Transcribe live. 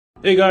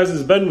Hey guys, this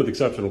is Ben with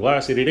Exceptional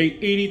Glass,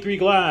 888-83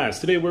 Glass.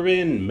 Today we're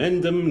in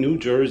Mendham, New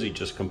Jersey.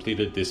 Just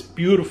completed this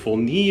beautiful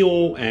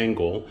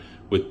neo-angle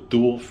with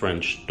dual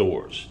French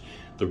doors.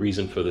 The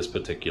reason for this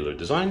particular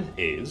design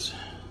is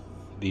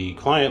the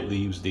client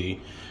leaves the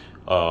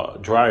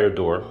dryer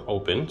door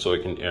open so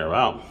it can air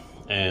out.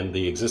 And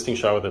the existing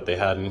shower that they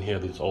had in here,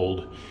 this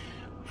old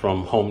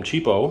from Home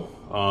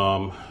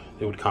Cheapo,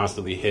 it would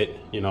constantly hit,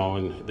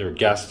 and their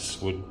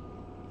guests would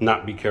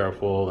not be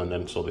careful, and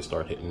then so they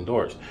start hitting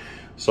doors.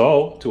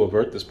 So to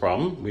avert this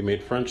problem, we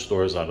made French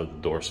doors out of the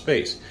door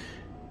space.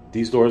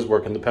 These doors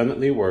work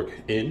independently, work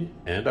in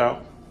and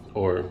out,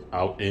 or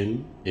out,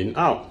 in,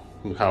 out,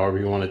 however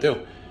you want to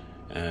do.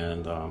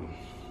 And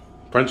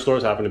French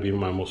doors happen to be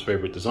my most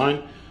favorite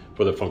design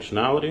for their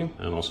functionality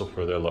and also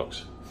for their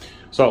looks.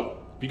 So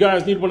if you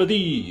guys need one of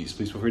these,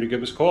 please feel free to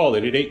give us a call,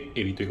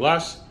 888-83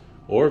 Glass,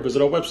 or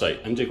visit our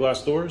website,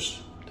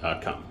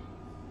 mjglassdoors.com.